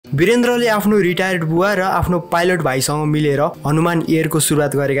वीरेन्द्रले आफ्नो रिटायर्ड बुवा र आफ्नो पाइलट भाइसँग मिलेर हनुमान एयरको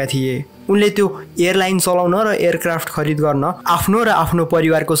सुरुवात गरेका थिए। उनले त्यो एयरलाइन चलाउन र एयरक्राफ्ट खरिद गर्न आफ्नो र आफ्नो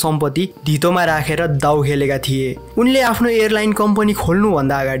परिवारको सम्पत्ति धितोमा राखेर दाउ खेलेका थिए। उनले आफ्नो एयरलाइन कम्पनी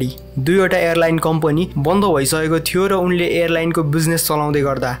खोल्नुभन्दा अगाडि 2वटा एयरलाइन कम्पनी बन्द भइसकेको थियो र उनले एयरलाइनको बिजनेस चलाउँदै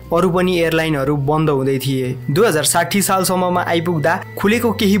गर्दा अरू पनि एयरलाइनहरू बन्द हुँदै थिए। 2060 सालसम्ममा आइपुग्दा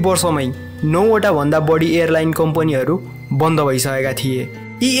खुलेको केही वर्षमै 9वटा भन्दा बढी एयरलाइन कम्पनीहरू बन्द भइसकेका थिए।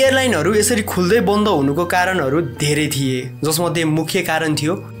 यी एयरलाइनहरू यसरी खुल्दै बन्द हुनुको कारणहरू धेरै थिए, जसमध्ये मुख्य कारण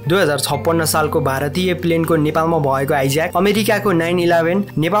थियो 2056 सालको भारतीय प्लेनको नेपालमा भएको हाइज्याक, अमेरिकाको 9/11,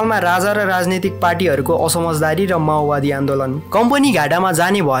 नेपालमा राजा र राजनीतिक पार्टीहरूको असमझदारी र माओवादी आन्दोलन। कम्पनी घाटामा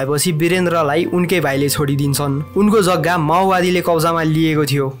जाने भएपछि वीरेन्द्रलाई उनकै भाइले छोडिदिन्छन्। उनको जग्गा माओवादीले कब्जामा लिएको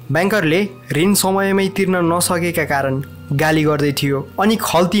थियो। ब्याङ्करले ऋण समयमै तिर्न नसकेका कारण गाली गर्दै थियो अनि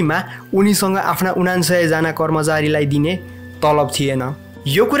खल्तीमा उनीसँग आफ्ना 79 जना कर्मचारीलाई दिने तलब थिएन।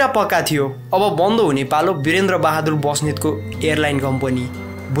 यो कुरा पक्का थियो, अब बन्द हुने पालो वीरेन्द्र बहादुर बस्नेतको एयरलाइन कम्पनी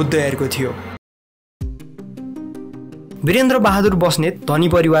बुद्ध एयरको थियो। वीरेन्द्र बहादुर बस्नेत धनी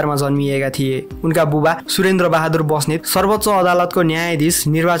परिवारमा जन्मिएका थिए। उनका बुबा सुरेन्द्र बहादुर बस्नेत सर्वोच्च अदालतको न्यायाधीश,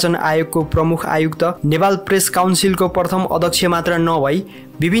 निर्वाचन आयोगको प्रमुख आयुक्त, नेपाल प्रेस काउन्सिलको प्रथम अध्यक्ष मात्र नभई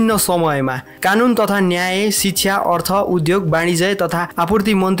विभिन्न समयमा कानुन तथा न्याय, शिक्षा, अर्थ, उद्योग, वाणिज्य तथा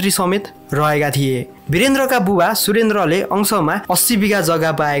आपूर्ति मन्त्री समेत रहेका थिए। वीरेन्द्रका बुबा सुरेन्द्रले अंशमा 80 बिघा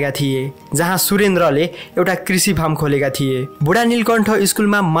जग्गा पाएका थिए, जहाँ सुरेन्द्रले एउटा कृषि फार्म खोलेका थिए। बुढा नीलकण्ठ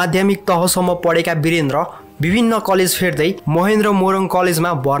स्कुलमा माध्यमिक तहसम्म पढेका वीरेन्द्र विभिन्न कलेज फेर्दै महेन्द्र मोरङ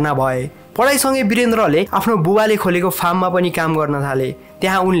कलेजमा भर्ना भए। पढाइसँगै वीरेन्द्रले आफ्नो बुबाले खोलेको फार्ममा पनि काम गर्न थाले।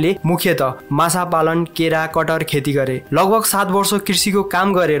 त्यहाँ उनले मुख्यतः माछा पालन, केरा, कटहर खेती गरे। लगभग 7 वर्ष कृषिको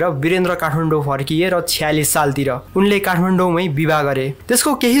काम गरेर वीरेन्द्र काठमाडौँ फर्किए र 46 सालतिर उनले काठमाडौँमै विवाह गरे।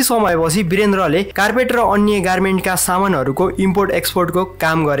 त्यसको केही समयपछि वीरेन्द्रले कार्पेट र अन्य गार्मेन्टका सामानहरूको इम्पोर्ट एक्सपोर्टको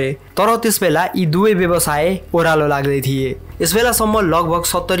काम गरे। तर त्यसबेला यी दुवै व्यवसाय ओह्रालो लाग्दै थिए। यसबेलासम्म लगभग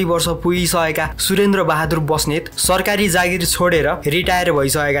 70 वर्ष पुगिसकेका सुरेन्द्र बहादुर बस्नेत सरकारी जागिर छोडेर रिटायर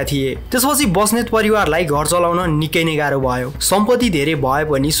भइसकेका थिए। त्यसपछि बस्नेत परिवारलाई घर चलाउन निकै नै गाह्रो भयो। सम्पत्ति धेरै भए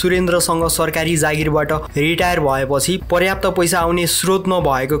पनि सुरेन्द्रसँग सरकारी जागिरबाट रिटायर भएपछि पर्याप्त पैसा आउने स्रोत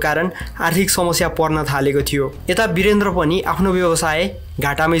नभएको कारण आर्थिक समस्या पर्न थालेको थियो। यता वीरेन्द्र पनि आफ्नो व्यवसाय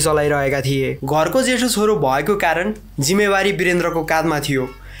घाटामै चलाइरहेका थिए। घरको जेठो छोरो भएको कारण जिम्मेवारी वीरेन्द्रको काँधमा थियो।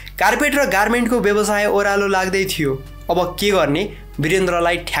 कार्पेट र गार्मेन्टको व्यवसाय ओह्रालो लाग्दै थियो। अब के गर्ने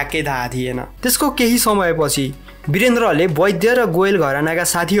वीरेन्द्रलाई ठ्याक्कै थाहा थिएन। त्यसको केही समयपछि वीरेन्द्रले वैद्य र गोयल घरानाका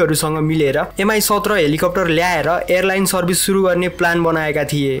साथीहरूसँग मिलेर MI-17 हेलिकप्टर ल्याएर एयरलाइन सर्भिस सुरु गर्ने प्लान बनाएका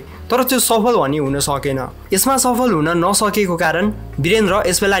थिए। तर त्यो सफल भने हुन सकेन। यसमा सफल हुन नसकेको कारण वीरेन्द्र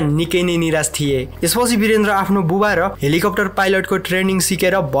यसबेला निकै नै निराश थिए। यसपछि वीरेन्द्र आफ्नो बुबा र हेलिकप्टर पाइलटको ट्रेनिङ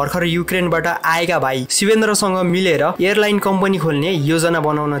सिकेर भर्खर युक्रेनबाट आएका भाइ शिवेन्द्रसँग मिलेर एयरलाइन कम्पनी खोल्ने योजना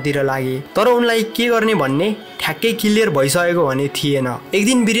बनाउनतिर लागे। तर उनलाई के गर्ने भन्ने ठ्याक्कै क्लियर भइसकेको भने थिएन। एक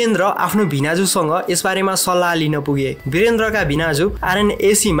दिन वीरेन्द्र आफ्नो भिनाजुसँग यसबारेमा सल्लाह लिन पुगे। वीरेन्द्रका भिनाजु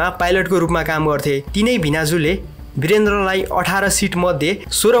RNAC मा पाइलटको रूपमा काम गर्थे। तिनै भिनाजुले वीरेन्द्रलाई 18 सिट मध्ये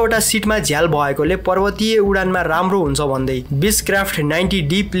 16वटा सिटमा झ्याल भएकोले पर्वतीय उडानमा राम्रो हुन्छ भन्दै बिसक्राफ्ट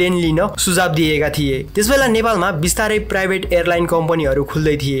 90D प्लेन लिन सुझाव दिएका थिए। त्यसबेला नेपालमा बिस्तारै प्राइभेट एयरलाइन कम्पनीहरू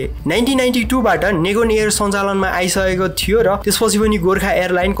खुल्दै थिए। 1992 बाट नेगोन एयर सञ्चालनमा आइसकेको थियो र त्यसपछि पनि गोर्खा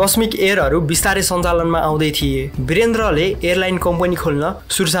एयरलाइन, कस्मिक एयरहरू बिस्तारै सञ्चालनमा आउँदै थिए। वीरेन्द्रले एयरलाइन कम्पनी खोल्न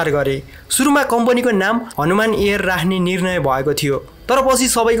सुरसार गरे। सुरुमा कम्पनीको नाम हनुमान एयर राख्ने निर्णय भएको थियो, तर पछि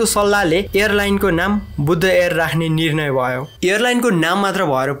सबैको सल्लाहले एयरलाइनको नाम बुद्ध एयर राख्ने निर्णय भयो। एयरलाइनको नाम मात्र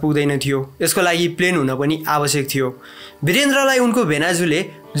भएर पुग्दैन थियो, यसको लागि प्लेन हुन पनि आवश्यक थियो। वीरेन्द्रलाई उनको भेनाजुले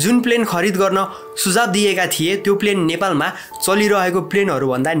जुन प्लेन खरिद गर्न सुझाव दिएका थिए त्यो प्लेन नेपालमा चलिरहेको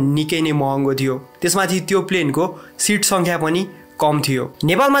प्लेनहरूभन्दा निकै नै महँगो थियो। त्यसमाथि त्यो प्लेनको सिट सङ्ख्या पनि कम थियो।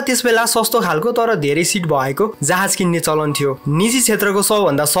 नेपालमा त्यसबेला सस्तो खालको तर धेरै सिट भएको जहाज किन्ने चलन थियो। निजी क्षेत्रको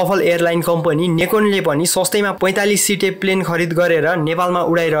सबभन्दा सफल एयरलाइन कम्पनी नेकोनले पनि सस्तैमा 45 सिटे प्लेन खरिद गरेर नेपालमा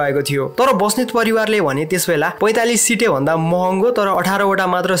उडाइरहेको थियो। तर बस्नेत परिवारले भने त्यसबेला 45 सिटे भन्दा महँगो तर 18वटा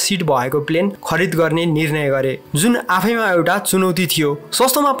मात्र सिट भएको प्लेन खरिद गर्ने निर्णय गरे, जुन आफैमा एउटा चुनौती थियो।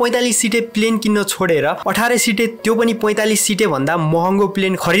 सस्तोमा 45 सिटे प्लेन किन्न छोडेर 18 सिटे, त्यो पनि 45 सिटे भन्दा महँगो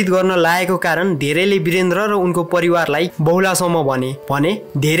प्लेन खरिद गर्न लागेको कारण धेरैले वीरेन्द्र र उनको परिवारलाई बहुलासम्म भने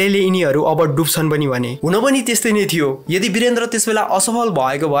धेरैले यिनीहरू अब डुब्छन् पनि भने। हुन पनि त्यस्तै नै थियो। यदि वीरेन्द्र त्यसबेला असफल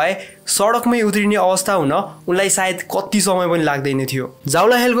भएको भए सडकमै उत्रिने अवस्था हुन उनलाई सायद कति समय पनि लाग्दैन थियो।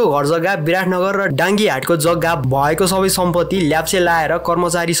 जाउलाहेलको घर जग्गा, विराटनगर र डाङ्गीहाटको जग्गा भएको सबै सम्पत्ति ल्याप्चे लाएर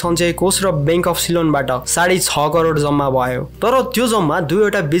कर्मचारी सञ्चय कोष र बैंक अफ सिलोनबाट 6.5 करोड जम्मा भयो। तर त्यो जम्मा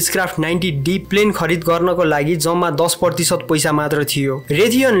दुईवटा बिचक्राफ्ट 90D प्लेन खरिद गर्नको लागि जम्मा 10% पैसा मात्र थियो।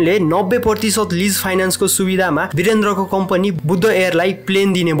 रेथियनले 90% लिज फाइनान्सको सुविधामा वीरेन्द्रको कम्पनी बुद्ध एयरलाई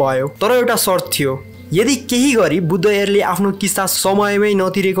प्लेन दिने भयो। तर एउटा शर्त थियो, यदि केही गरी बुद्ध एयरले आफ्नो किस्ता समयमै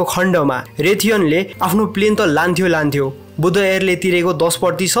नतिरेको खण्डमा रेथियनले आफ्नो प्लेन त लान्थ्यो, बुद्ध एयरले तिरेको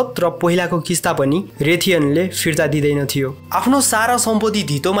 10% र पहिलाको किस्ता पनि रेथियनले फिर्ता दिँदैन थियो। आफ्नो सारा सम्पत्ति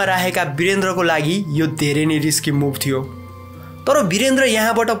धितोमा राखेका वीरेन्द्रको लागि यो धेरै नै रिस्की मुभ थियो। तर वीरेन्द्र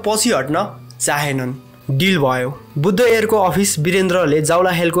यहाँबाट पछि हट्न चाहेनन्। डिल भयो। बुद्ध एयरको अफिस वीरेन्द्रले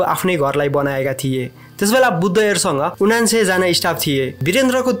जाउलाहेलको आफ्नै घरलाई बनाएका थिए। त्यसबेला बुद्ध एयरसँग 79 जना स्टाफ थिए।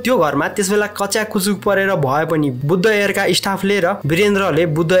 वीरेन्द्रको त्यो घरमा त्यसबेला कच्चा कुचुक परेर भए पनि बुद्ध एयरका स्टाफले र वीरेन्द्रले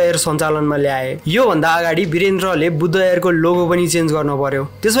बुद्ध एयर सञ्चालनमा ल्याए। यो भन्दा अगाडि वीरेन्द्रले बुद्ध एयरको लोगो पनि चेन्ज गर्न पर्यो।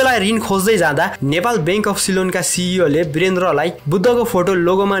 त्यसबेला ऋण खोज्दै जाँदा नेपाल बैंक अफ सिलोनका सीईओले वीरेन्द्रलाई बुद्धको फोटो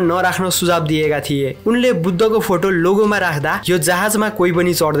लोगोमा नराख्न सुझाव दिएका थिए। उनले बुद्धको फोटो लोगोमा राख्दा यो जहाजमा कोही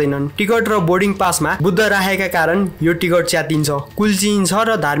पनि चढ्दैनन्। टिकट र बोर्डिङ पासमा बुद्ध राखेका कारण यो टिकट च्यातिन्छ, कुल्चिन्छ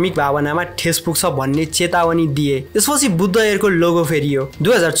र धार्मिक भावनामा ठेस पुग्छ भन्ने चेतावनी दिए। त्यसपछि बुद्ध एयरको लोगो फेरियो।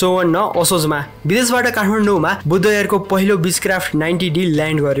 2054 असोजमा विदेशबाट काठमाडौँमा बुद्ध एयरको पहिलो बिचक्राफ्ट 90D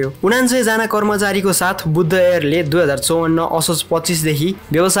ल्यान्ड गर्यो। 79 जना कर्मचारीको साथ बुद्ध एयरले 2054 असोज 25 देखि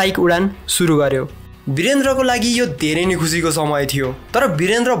व्यावसायिक उडान सुरु गर्यो। वीरेन्द्रको लागि यो धेरै नै खुसीको समय थियो। तर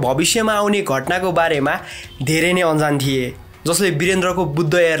वीरेन्द्र भविष्यमा आउने घटनाको बारेमा धेरै नै अनजान थिए, जसले वीरेन्द्रको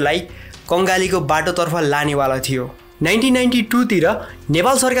बुद्ध एयरलाई कङ्गालीको बाटोतर्फ लानेवाला थियो। 1992 तिर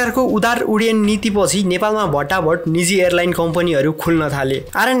नेपाल सरकारको उदार उड्डयन नीतिपछि नेपालमा भट्टाभट निजी एयरलाइन कम्पनीहरू खुल्न थाले।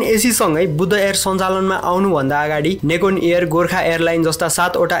 आरएनएसी सँगै बुद्ध एयर सञ्चालनमा आउनुभन्दा अगाडि नेकोन एयर, गोर्खा एयरलाइन जस्ता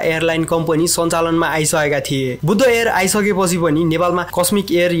 7 वटा एयरलाइन कम्पनी सञ्चालनमा आइसकेका थिए। बुद्ध एयर आइसकेपछि पनि नेपालमा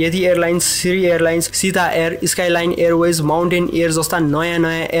कस्मिक एयर, यति airlines, Shri airlines, Sita air, skyline Airways, mountain air जस्ता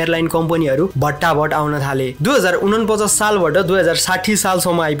नयाँ एयरलाइन कम्पनीहरू भट्टाभट आउन थाले। 2049 सालबाट 2060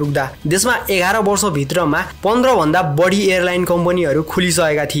 सालसम्म आइपुग्दा देशमा 11 वर्षभित्रमा 15 भन्दा बढी एयरलाइन कम्पनीहरू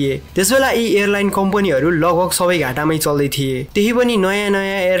खुलिसकेका थिए। त्यसबेला यी एयरलाइन कम्पनीहरू लगभग सबै घाटामै चल्दै थिए। त्यही पनि नयाँ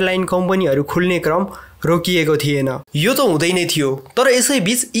एयरलाइन कम्पनीहरू खुल्ने क्रम रोकिएको थिएन। यो त हुँदै नै थियो। तर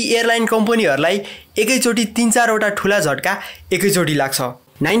यसैबीच यी एयरलाइन कम्पनीहरूलाई एकैचोटि 3-4 वटा ठुला झट्का एकैचोटि लाग्छ।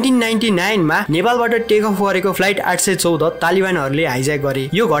 1999 मा नेपालबाट टेक अफ गरेको फ्लाइट 814 तालिबानहरूले हाइज्याक गरे।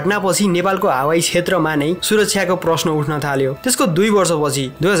 यो घटनापछि नेपालको हवाई क्षेत्रमा नै सुरक्षाको प्रश्न उठ्न थाल्यो। त्यसको 2 वर्षपछि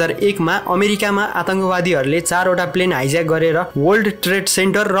 2001 मा अमेरिकामा आतंकवादीहरूले 4 वटा प्लेन हाइज्याक गरेर वर्ल्ड ट्रेड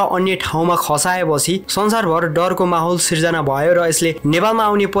सेन्टर र अन्य ठाउँमा खसाएपछि संसारभर डरको माहौल सिर्जना भयो र यसले नेपालमा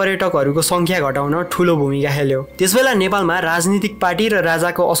आउने पर्यटकहरूको संख्या घटाउन ठूलो भूमिका खेल्यो। त्यसबेला नेपालमा राजनीतिक पार्टी र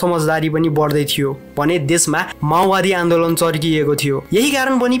राजाको असमझदारी पनि बढ्दै थियो भने देशमा माओवादी आन्दोलन चर्किएको थियो। यही कारण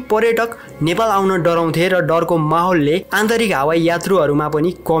पनि पर्यटक नेपाल आउन डराउँथे र डरको माहौलले आन्तरिक हवाई यात्रुहरूमा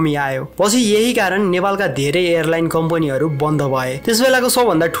पनि कमी आयो। पछि यही कारण नेपालका धेरै एयरलाइन कम्पनीहरू बन्द भए। त्यसबेलाको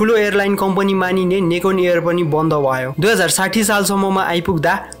सबभन्दा ठूलो एयरलाइन कम्पनी मानिने नेकोन एयर पनि बन्द भयो। 2060 सालसम्ममा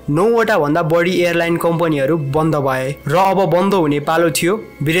आइपुग्दा 9 वटा भन्दा बढी एयरलाइन कम्पनीहरू बन्द भए र अब बन्द हुने पालो थियो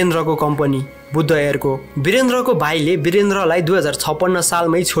वीरेन्द्रको कम्पनी बुद्ध एयरको। वीरेन्द्रको भाइले वीरेन्द्रलाई 2056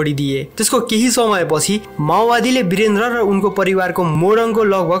 सालमै छोडिदिए। त्यसको केही समयपछि माओवादीले वीरेन्द्र र उनको परिवारको मोरङको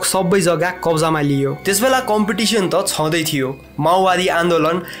लगभग सबै जग्गा कब्जामा लियो। त्यसबेला कम्पिटिसन त छँदै थियो। माओवादी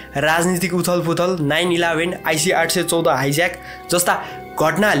आन्दोलन, राजनीतिक उथलपुथल, 9/11, IC 814 हाइज्याक जस्ता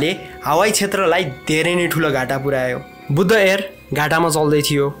घटनाले हवाई क्षेत्रलाई धेरै नै ठुलो घाटा पुर्यायो। बुद्ध एयर घाटामा चल्दै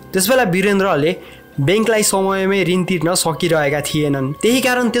थियो। त्यसबेला वीरेन्द्रले बैंकलाई समयमै ऋण तिर्न सकिरहेका थिएनन्। त्यही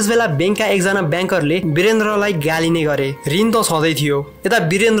कारण त्यसबेला बैंकका एकजना ब्याङ्करले वीरेन्द्रलाई गाली नै गरे। ऋण त छँदै थियो, यता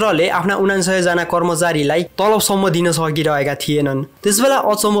वीरेन्द्रले आफ्ना 79 जना कर्मचारीलाई तलबसम्म दिन सकिरहेका थिएनन्। त्यसबेला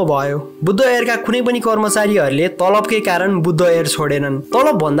अचम्म भयो। बुद्ध एयरका कुनै पनि कर्मचारीहरूले तलबकै कारण बुद्ध एयर छोडेनन्।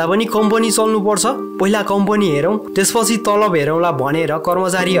 तलब भन्दा पनि कम्पनी चल्नुपर्छ, पहिला कम्पनी हेरौँ त्यसपछि तलब हेरौँला भनेर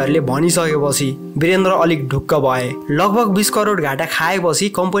कर्मचारीहरूले भनिसकेपछि वीरेन्द्र अलिक ढुक्क भए। लगभग 20 करोड घाटा खाएपछि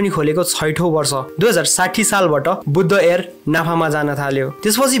कम्पनी खोलेको 6औं वर्ष 2060 सालबाट बुद्ध एयर नाफामा जान थाल्यो।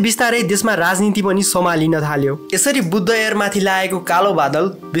 त्यसपछि बिस्तारै देशमा राजनीति पनि सम्हालिन थाल्यो। यसरी बुद्ध एयर माथि लागेको कालो बादल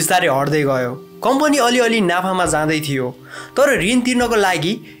बिस्तारै हट्दै गयो। कम्पनी अलिअलि नाफामा जाँदै थियो, तर ऋण तिर्नको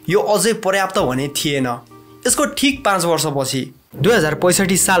लागि यो अझै पर्याप्त भने थिएन। यसको ठीक 5 वर्षपछि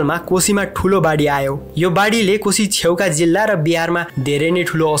 2065 सालमा कोशीमा ठूलो बाढी आयो। यो बाढीले कोशी छेउका जिल्ला र बिहारमा धेरै नै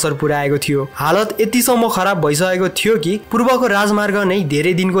ठूलो असर पुर्याएको थियो। हालत यतिसम्म खराब भइसकेको थियो कि पूर्वको राजमार्ग नै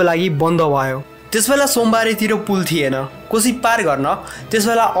धेरै दिनको लागि बन्द भयो। त्यसबेला सोमबारेतिर पुल थिएन। कोशी पार गर्न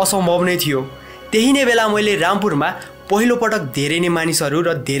त्यसबेला असम्भव नै थियो। त्यही नै बेला मैले रामपुरमा पहिलो पटक धेरै नै मानिसहरू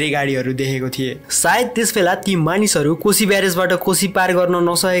र धेरै गाडीहरू देखेको थिए। सायद त्यसबेला ती मानिसहरू कोशी ब्यारेजबाट कोशी पार गर्न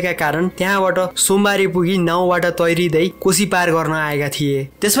नसकेका कारण त्यहाँबाट सोमबारे पुगी नाउँबाट तैरिँदै कोशी पार गर्न आएका थिए।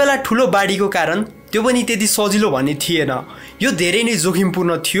 त्यसबेला ठुलो बाढीको कारण त्यो पनि त्यति सजिलो भन्ने थिएन। यो धेरै नै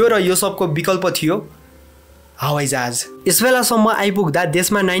जोखिमपूर्ण थियो र यो सबको विकल्प थियो हवाईजहाज। यसबेलासम्म आइपुग्दा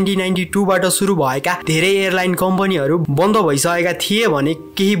देशमा 1992 बाट सुरु भएका धेरै एयरलाइन कम्पनीहरू बन्द भइसकेका थिए भने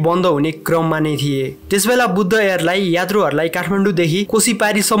केही बन्द हुने क्रममा नै थिए। त्यसबेला बुद्ध एयरलाई यात्रुहरूलाई काठमाडौँदेखि कोशी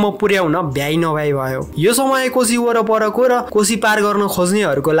पारीसम्म पुर्याउन भ्याइ नभ्याइ भयो। यो समय कोशी वरपरको र कोशी पार गर्न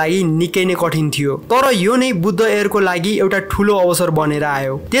खोज्नेहरूको लागि निकै नै कठिन थियो। तर यो नै बुद्ध एयरको लागि एउटा ठूलो अवसर बनेर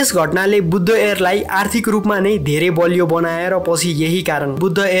आयो। त्यस घटनाले बुद्ध एयरलाई आर्थिक रूपमा नै धेरै बलियो बनायो र पछि यही कारण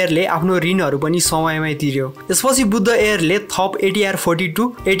बुद्ध एयरले आफ्नो ऋणहरू पनि समयमै तिर्यो। त्यसपछि बुद्ध एयरले थप ATR-42,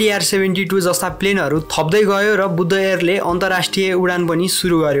 ATR-72 जस्ता प्लेनहरू थप्दै गयो र बुद्ध एयरले अन्तर्राष्ट्रिय उडान पनि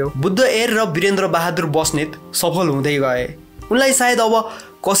सुरु गर्यो। बुद्ध एयर र वीरेन्द्र बहादुर बस्नेत सफल हुँदै गए। उनलाई सायद अब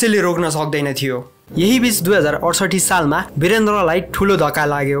कसैले रोक्न सक्दैन थियो। यही बीच 2068 सालमा वीरेन्द्रलाई ठूलो धक्का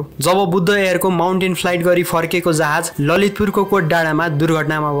लाग्यो जब बुद्ध एयरको माउन्टेन फ्लाइट गरी फर्केको जहाज ललितपुरको कोट डाँडामा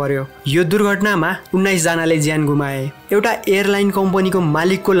दुर्घटनामा पर्यो। यो दुर्घटनामा 19 जनाले ज्यान गुमाए। एउटा एयरलाइन कम्पनीको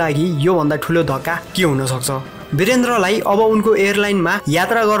मालिकको लागि यो भन्दा ठूलो धक्का के हुन सक्छ? वीरेन्द्रलाई अब उनको एयरलाइनमा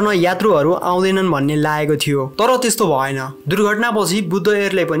यात्रा गर्न यात्रुहरू आउँदैनन् भन्ने लागेको थियो। तर त्यस्तो भएन। दुर्घटनापछि बुद्ध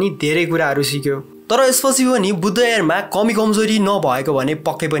एयरले पनि धेरै कुराहरू सिक्यो। तर यसपछि पनि बुद्ध एयरमा कमी कमजोरी नभएको भने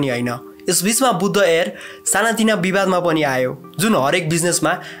पक्कै पनि होइन। यसबीचमा बुद्ध एयर सानातिना विवादमा पनि आयो जुन हरेक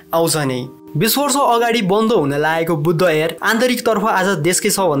बिजनेसमा आउँछ नै। 20 वर्ष अगाडि बन्द हुन लागेको बुद्ध एयर आन्तरिकतर्फ आज देशकै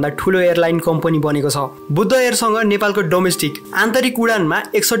सबभन्दा ठूलो एयरलाइन कम्पनी बनेको छ। बुद्ध एयरसँग नेपालको डोमेस्टिक आन्तरिक उडानमा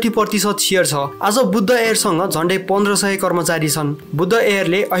 61% सेयर छ। आज बुद्ध एयरसँग झन्डै 1500 कर्मचारी छन्। बुद्ध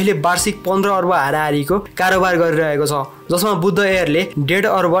एयरले अहिले वार्षिक 15 अर्ब हाराहारीको कारोबार गरिरहेको छ, जसमा बुद्ध एयरले 1.5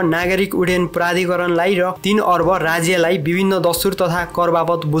 अर्ब नागरिक उड्डयन प्राधिकरणलाई र 3 अर्ब राज्यलाई विभिन्न दस्तुर तथा कर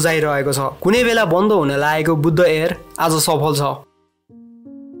बापत बुझाइरहेको छ। कुनै बेला बन्द हुन लागेको बुद्ध एयर आज सफल छ।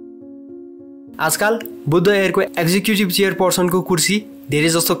 आजकल बुद्ध एयरको एक्जिक्युटिभ चेयरपर्सनको कुर्सी धेरै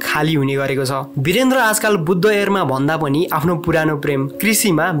जस्तो खाली हुने गरेको छ। वीरेन्द्र आजकल बुद्ध एयरमा भन्दा पनि आफ्नो पुरानो प्रेम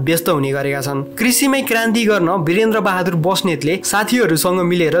कृषिमा व्यस्त हुने गरेका छन्। कृषिमै क्रान्ति गर्न वीरेन्द्र बहादुर बस्नेतले साथीहरूसँग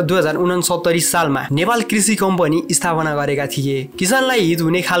मिलेर 2069 सालमा नेपाल कृषि कम्पनी स्थापना गरेका थिए। किसानलाई हित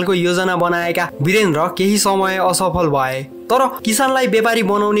हुने खालको योजना बनाएका वीरेन्द्र केही समय असफल भए। तर किसानलाई व्यापारी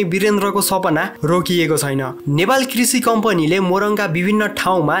बनाउने वीरेन्द्रको सपना रोकिएको छैन। नेपाल कृषि कम्पनीले मोरङका विभिन्न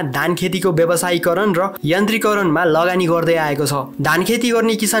ठाउँमा धान खेतीको व्यवसायीकरण र यान्त्रिकरणमा लगानी गर्दै आएको छ। धान खेती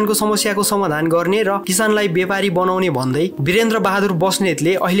गर्ने किसानको समस्याको समाधान गर्ने र किसानलाई व्यापारी बनाउने भन्दै वीरेन्द्र बहादुर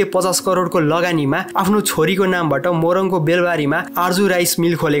बस्नेतले अहिले 50 करोडको लगानीमा आफ्नो छोरीको नामबाट मोरङको बेलबारीमा आर्जु राइस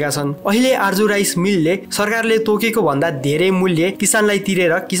मिल खोलेका छन्। अहिले आर्जु राइस मिलले सरकारले तोकेको भन्दा धेरै मूल्य किसानलाई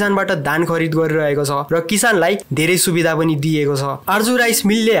तिरेर किसानबाट धान खरिद गरिरहेको छ र किसानलाई धेरै सुविधा पनि दिएको छ। आर्जु राइस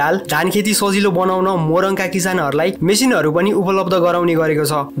मिलले हाल धान खेती सजिलो बनाउन मोरङका किसानहरूलाई मेसिनहरू पनि उपलब्ध गराउने गरेको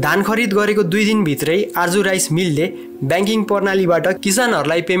छ। धान खरिद गरेको 2 दिनभित्रै आर्जु राइस मिलले ब्याङ्किङ प्रणालीबाट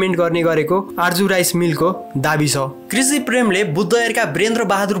किसानहरूलाई पेमेन्ट गर्ने गरेको आर्जु राइस मिलको दाबी छ। कृषि प्रेमले बुद्ध एयरका वीरेन्द्र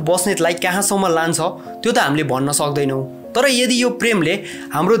बहादुर बस्नेतलाई कहाँसम्म लान्छ त्यो त हामीले भन्न सक्दैनौँ। तर यदि यो प्रेमले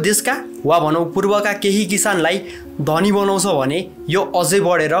हाम्रो देशका वा भनौँ पूर्वका केही किसानलाई धनी बनाउँछ भने यो अझै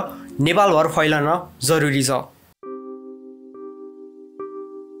बढेर नेपालभर फैलन जरुरी छ।